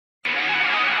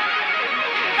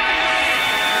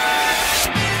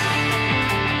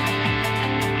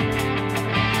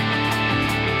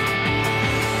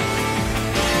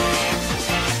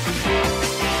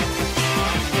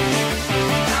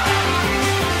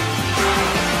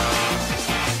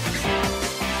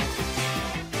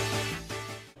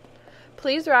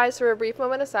Please rise for a brief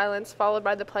moment of silence, followed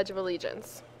by the Pledge of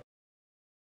Allegiance.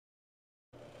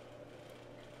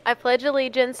 I pledge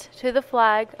allegiance to the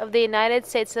flag of the United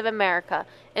States of America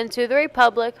and to the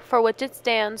republic for which it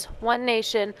stands, one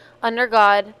nation, under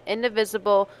God,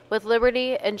 indivisible, with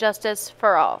liberty and justice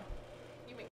for all.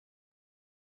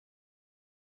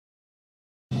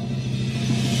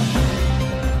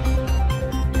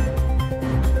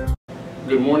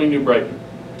 Good morning, New Brighton.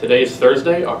 Today is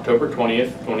Thursday, October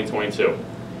 20th, 2022.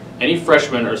 Any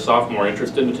freshman or sophomore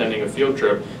interested in attending a field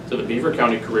trip to the Beaver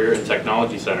County Career and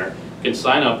Technology Center can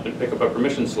sign up and pick up a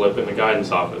permission slip in the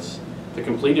guidance office. The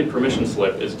completed permission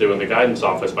slip is due in the guidance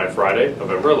office by Friday,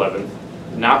 November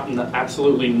 11th.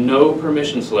 Absolutely no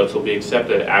permission slips will be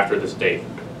accepted after this date.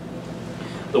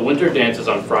 The winter dance is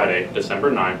on Friday,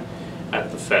 December 9th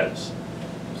at the Feds.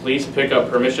 Please pick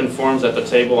up permission forms at the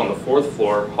table on the 4th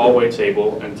floor hallway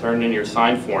table and turn in your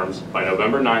signed forms by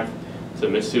November 9th to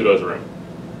Ms. Sudo's room.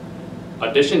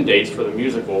 Audition dates for the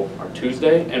musical are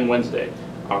Tuesday and Wednesday,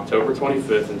 October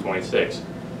 25th and 26th,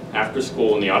 after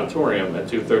school in the auditorium at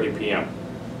 2:30 p.m.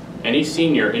 Any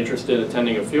senior interested in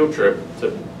attending a field trip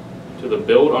to the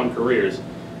Build on Careers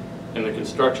in the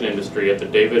construction industry at the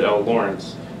David L.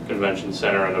 Lawrence Convention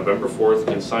Center on November 4th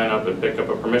can sign up and pick up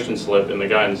a permission slip in the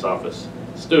guidance office.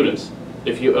 Students,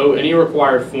 if you owe any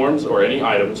required forms or any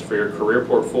items for your career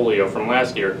portfolio from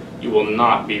last year, you will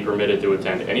not be permitted to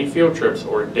attend any field trips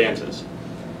or dances.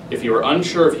 If you are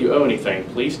unsure if you owe anything,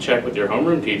 please check with your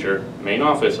homeroom teacher, main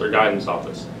office, or guidance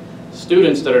office.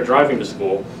 Students that are driving to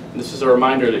school, this is a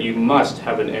reminder that you must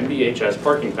have an MBHS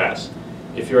parking pass.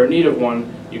 If you are in need of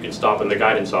one, you can stop in the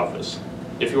guidance office.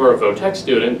 If you are a VOTEC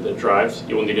student that drives,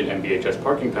 you will need an MBHS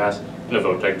parking pass and a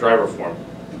VOTEC driver form.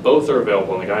 Both are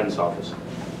available in the guidance office.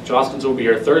 Jostens will be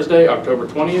here Thursday, October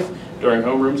 20th, during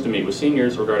homerooms to meet with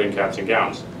seniors regarding caps and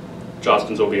gowns.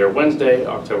 Jostens will be here Wednesday,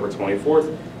 October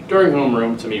 24th, during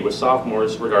homeroom to meet with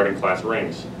sophomores regarding class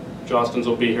rings. Jostens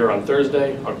will be here on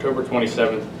Thursday, October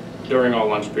 27th, during all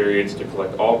lunch periods to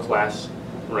collect all class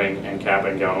ring and cap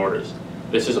and gown orders.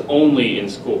 This is only in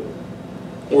school.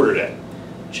 Order day.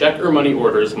 Check or money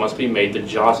orders must be made to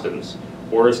Jostens.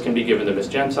 Orders can be given to Ms.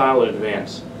 Gentile in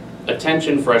advance.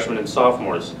 Attention freshmen and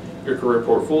sophomores. Your career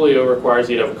portfolio requires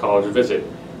you to have a college visit.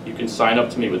 You can sign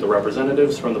up to meet with the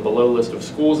representatives from the below list of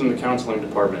schools in the counseling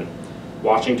department.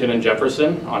 Washington and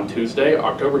Jefferson on Tuesday,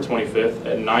 October 25th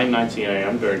at 9:19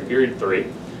 a.m. during period 3.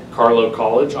 Carlow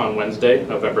College on Wednesday,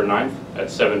 November 9th at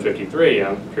 7:53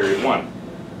 a.m. period 1.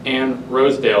 And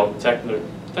Rosedale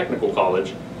Technical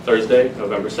College, Thursday,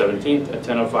 November 17th at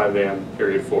 10:05 a.m.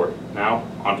 period 4. Now,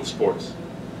 on to sports.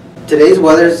 Today's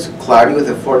weather is cloudy with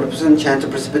a 40% chance of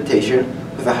precipitation,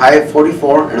 with a high of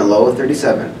 44 and a low of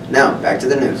 37. Now, back to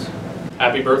the news.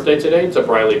 Happy birthday today to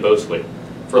Briley Bosley.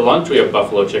 For lunch, we have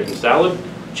buffalo chicken salad,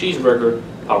 cheeseburger,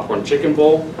 popcorn chicken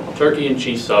bowl, turkey and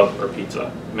cheese sub, or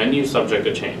pizza. Menu subject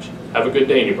to change. Have a good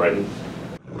day, New Brighton.